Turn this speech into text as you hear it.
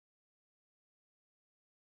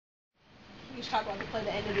just talk about the play at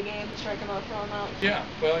the end of the game, strike him out, throw him out? Yeah,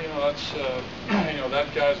 well, that's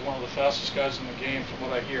that guy's one of the fastest guys in the game, from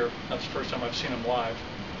what I hear. That's the first time I've seen him live.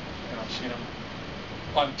 I've seen him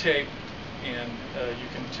on tape, and you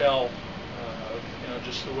can tell,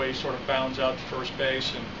 just the way he sort of bounds out to first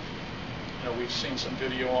base, and we've seen some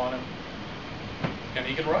video on him, and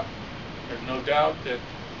he can run. There's no doubt that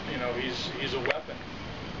he's a weapon.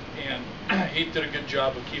 And Heath did a good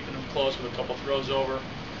job of keeping him close with a couple throws over.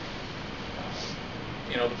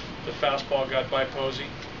 The fastball got by Posey,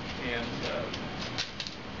 and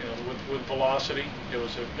with velocity, it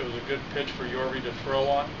was a good pitch for Yorvit to throw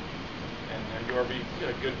on, and Yorvit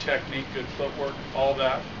good technique, good footwork, all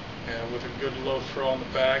that, with a good low throw on the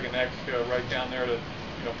bag, and Eck right down there to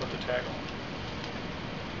put the tag on.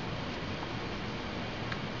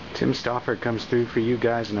 Tim Stauffer comes through for you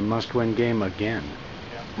guys in a must-win game again.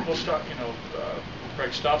 Yeah, we'll start.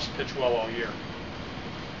 Greg Stauffer's pitched well all year,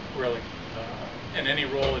 really. In any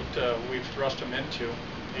role that we've thrust him into,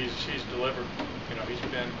 he's delivered.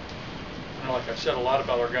 He's been, like I said a lot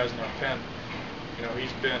about our guys in our pen.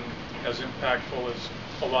 He's been as impactful as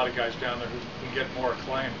a lot of guys down there who get more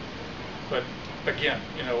acclaim. But again,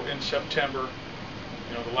 in September,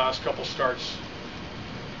 the last couple starts,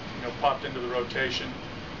 popped into the rotation.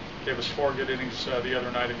 Gave us 4 good innings the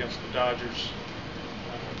other night against the Dodgers.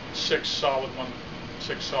 6 solid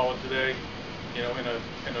today.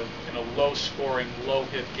 In a low-scoring,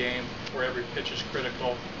 low-hit game where every pitch is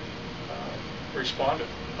critical, responded.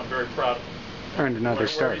 I'm very proud of him. Earned another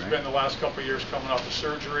start. Where he's been the last couple of years, coming off of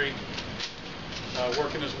surgery,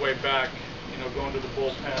 working his way back, going to the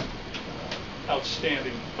bullpen.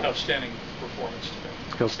 Outstanding performance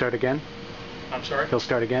today. He'll start again? I'm sorry? He'll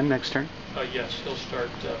start again next turn? Yes, he'll start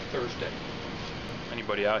Thursday.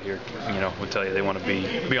 Anybody out here, would tell you they want to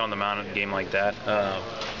be on the mound in a game like that.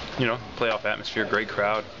 Playoff atmosphere, great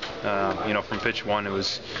crowd. From pitch one, it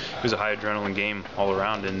was a high adrenaline game all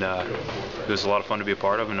around, and it was a lot of fun to be a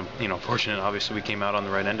part of. And fortunate, obviously, we came out on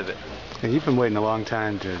the right end of it. And you've been waiting a long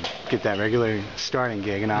time to get that regular starting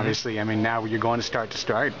gig, and obviously, now you're going to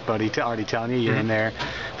start. But he's already telling you you're in there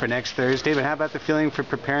for next Thursday. But how about the feeling for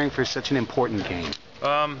preparing for such an important game?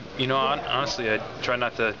 Honestly, I try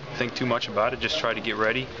not to think too much about it. Just try to get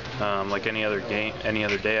ready, like any other game, any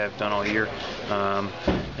other day I've done all year.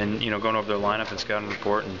 And going over their lineup and scouting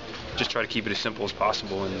report, and just try to keep it as simple as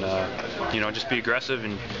possible. And just be aggressive.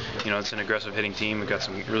 And it's an aggressive hitting team. We've got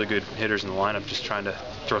some really good hitters in the lineup. Just trying to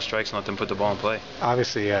throw strikes and let them put the ball in play.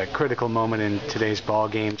 Obviously, a critical moment in today's ball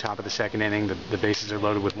game. Top of the second inning, the bases are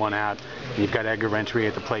loaded with 1 out. And you've got Edgar Renteria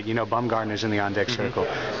at the plate. Bumgarner's in the on-deck circle.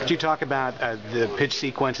 Could you talk about the pitch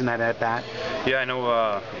sequence in that at-bat? Yeah, I know.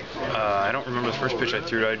 I don't remember the first pitch I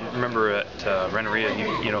threw. I remember at Renteria,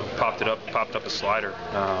 he popped up a slider.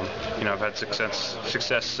 I've had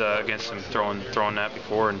success against him throwing that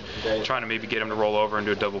before, and trying to maybe get him to roll over and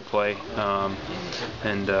do a double play.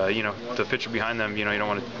 The pitcher behind them, you don't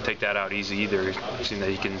want to take that out easy either. I've seen that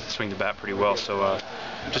he can swing the bat pretty well, so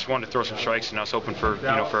just wanted to throw some strikes, and I was hoping for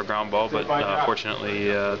for a ground ball, but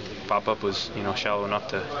fortunately pop-up was shallow enough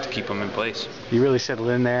to keep him in place. You really settled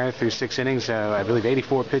in there through 6 innings, I believe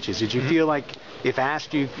 84 pitches. Did you feel like, if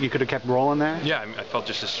asked, you could have kept rolling there? Yeah, I felt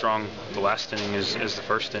just as strong the last inning as the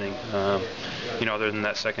first inning. Other than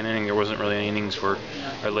that second inning, there wasn't really any innings where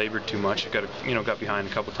I labored too much. I got behind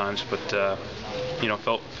a couple times, but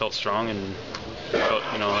felt strong, and felt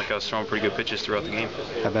like I was throwing pretty good pitches throughout the game.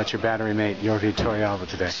 How about your battery mate Yorvit Torrealba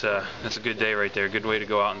today? That's a good day right there. Good way to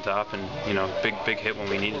go out on top, and big hit when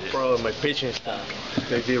we needed it. Proud of my pitching staff.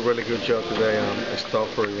 They did a really good job today.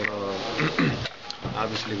 Stauffer,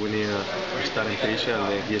 obviously we need a starting pitcher,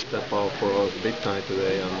 and he stepped out for us big time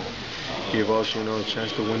today. Give us, a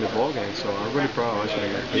chance to win the ball game. So I'm really proud, actually.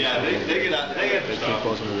 They keep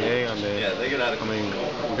us in the game, and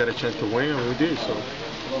we got a chance to win, and we did. So.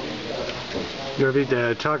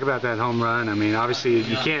 Yorvit, talk about that home run. Obviously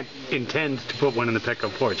you can't intend to put one in the Petco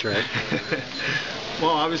porch, right?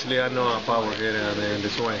 Well, obviously I know I'm a power hitter, and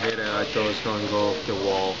this one I hit it, I thought it's going to go off the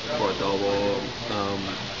wall for a double.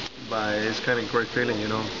 But it's kind of a great feeling, hit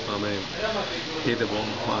the ball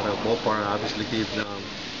out of the ballpark, obviously give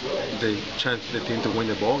the chance to the team to win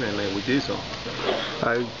the ball game, and we did so.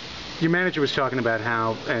 Your manager was talking about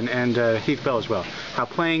how, and Heath Bell as well, how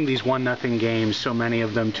playing these 1-0 games, so many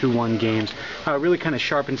of them 2-1 games, how it really kind of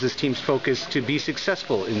sharpens this team's focus to be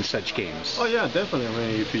successful in such games. Oh yeah,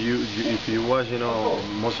 definitely. If you watch,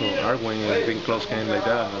 most of our winning a big close game like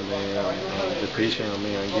that, the pitching,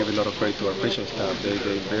 I give a lot of credit to our pitching staff.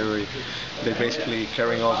 They basically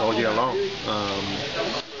carrying us all year long.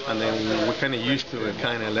 and then we're kind of used to it,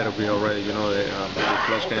 kind of a little bit already, you know, the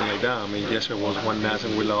close game like that. I mean, yesterday was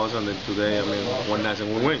 1-0 we lost, and then today, I mean,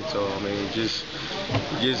 1-0 we win. So I mean, it just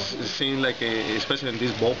seems like, especially in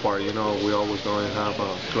this ballpark, you know, we always going to have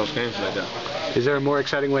close games like that. Is there a more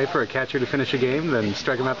exciting way for a catcher to finish a game than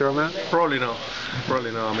strike him out there on that? Probably not.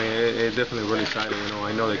 Probably not. I mean, it's definitely really exciting. You know,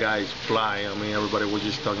 I know the guys fly. I mean, everybody was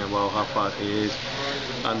just talking about how fast he is.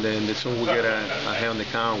 And then as soon as we get a head on the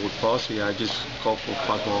count with Posey, I just go for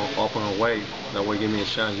fastball up and away. That way, give me a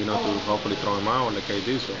chance, you know, to hopefully throw him out like I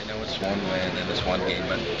do. So. I know it's one win and it's one game,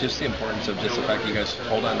 but just the importance of just the fact that you guys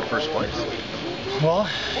hold on to first place. Well,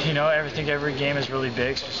 you know, I think every game is really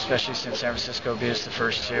big, especially since San Francisco beat us the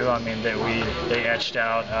first two. I mean, they etched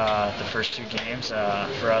out the first two games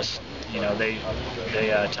for us. You know, they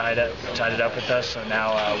tied it up with us, so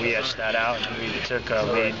now we etched that out and we took a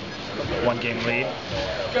lead, one-game lead.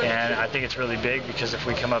 And I think it's really big because if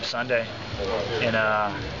we come up Sunday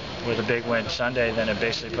with a big win Sunday, then it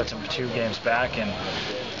basically puts them 2 games back and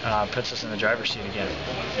puts us in the driver's seat again.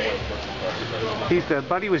 Heath,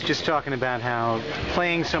 Buddy was just talking about how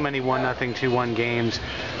playing so many 1-0, 2-1 games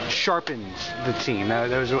sharpens the team. That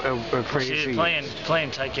was a phrase. See,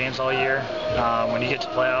 playing tight games all year, when you get to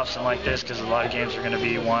playoffs and like this, because a lot of games are going to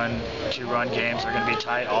be 1-2 run games, they're going to be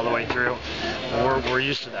tight all the way through. We're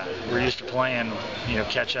used to that. We're used to playing, you know,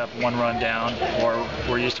 catch up 1 run down, or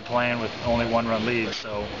we're used to playing with only 1 run lead.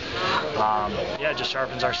 So, yeah, it just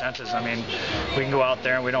sharpens our senses. I mean, we can go out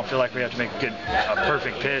there and we don't feel like we have to make a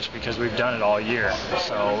perfect pitch because we've done it all year.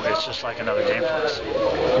 So it's just like another game for us.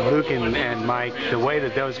 Luke and Mike, the way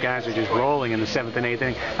that those guys are just rolling in the 7th and 8th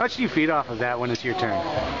inning, how much do you feed off of that when it's your turn?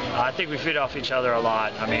 I think we feed off each other a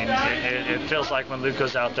lot. I mean, it feels like when Luke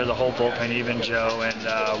goes out there, the whole bullpen, even Joe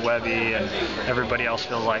and Webby and everybody else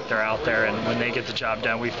feels like they're out there. And when they get the job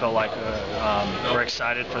done, we feel like we're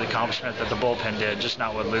excited for the accomplishment that the bullpen did, just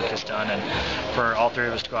not what Luke has done. And for all 3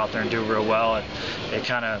 of us to go out there and do real well, it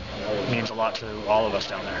kind of means a lot to all of us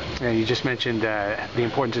down there. Yeah, you just mentioned the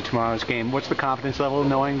importance of tomorrow's game. What's the confidence level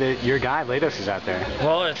knowing that your guy, Latos, is out there?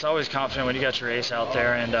 Well, it's always confident when you got your ace out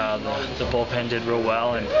there, and the bullpen did real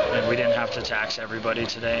well, and we didn't have to tax everybody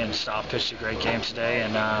today, and Stauffer pitched a great game today,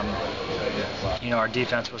 and you know, our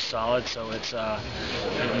defense was solid, so it's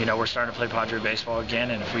you know, we're starting to play Padre baseball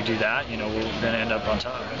again, and if we do that, you know, we're going to end up on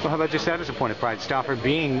top. Well, how about just that as a point of pride, Stauffer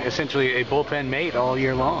being essentially a bullpen mate all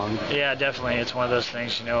year long? Yeah, definitely. It's one of those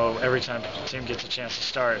things, you know, every time the team gets a chance to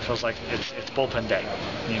start, it feels like it's bullpen day,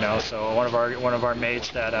 you know. So one of our mates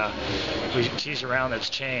that we tease around that's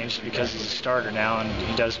changed because he's a starter now and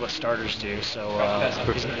he does what starters do. So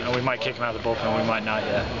we might kick him out of the bullpen, we might not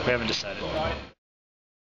yet. We haven't decided.